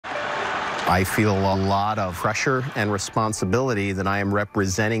I feel a lot of pressure and responsibility that I am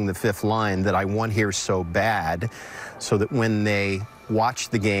representing the fifth line that I want here so bad, so that when they watch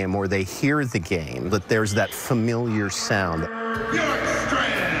the game or they hear the game, that there's that familiar sound.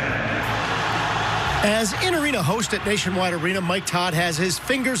 As in-arena host at Nationwide Arena, Mike Todd has his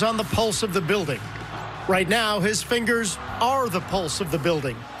fingers on the pulse of the building. Right now, his fingers are the pulse of the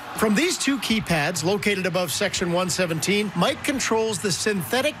building. From these two keypads located above Section 117, Mike controls the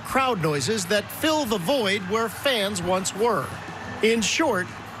synthetic crowd noises that fill the void where fans once were. In short,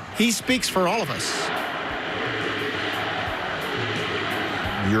 he speaks for all of us.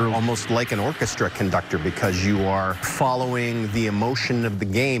 You're almost like an orchestra conductor because you are following the emotion of the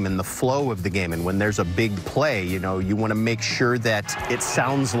game and the flow of the game. And when there's a big play, you know, you want to make sure that it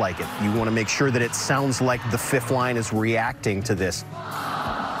sounds like it. You want to make sure that it sounds like the fifth line is reacting to this.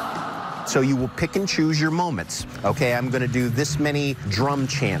 So you will pick and choose your moments. Okay, I'm going to do this many drum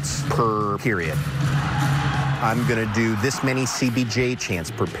chants per period. I'm going to do this many CBJ chants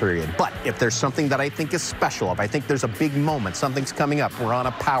per period. But if there's something that I think is special, if I think there's a big moment, something's coming up, we're on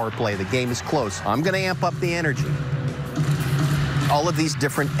a power play, the game is close, I'm going to amp up the energy. All of these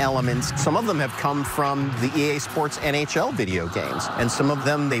different elements, some of them have come from the EA Sports NHL video games. And some of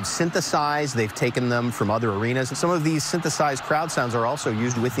them they've synthesized, they've taken them from other arenas. Some of these synthesized crowd sounds are also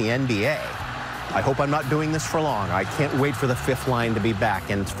used with the NBA. I hope I'm not doing this for long. I can't wait for the fifth line to be back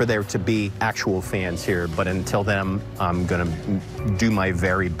and for there to be actual fans here. But until then, I'm going to do my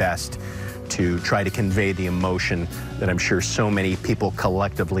very best to try to convey the emotion that I'm sure so many people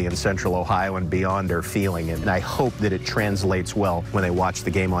collectively in Central Ohio and beyond are feeling. And I hope that it translates well when they watch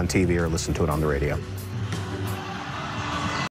the game on TV or listen to it on the radio.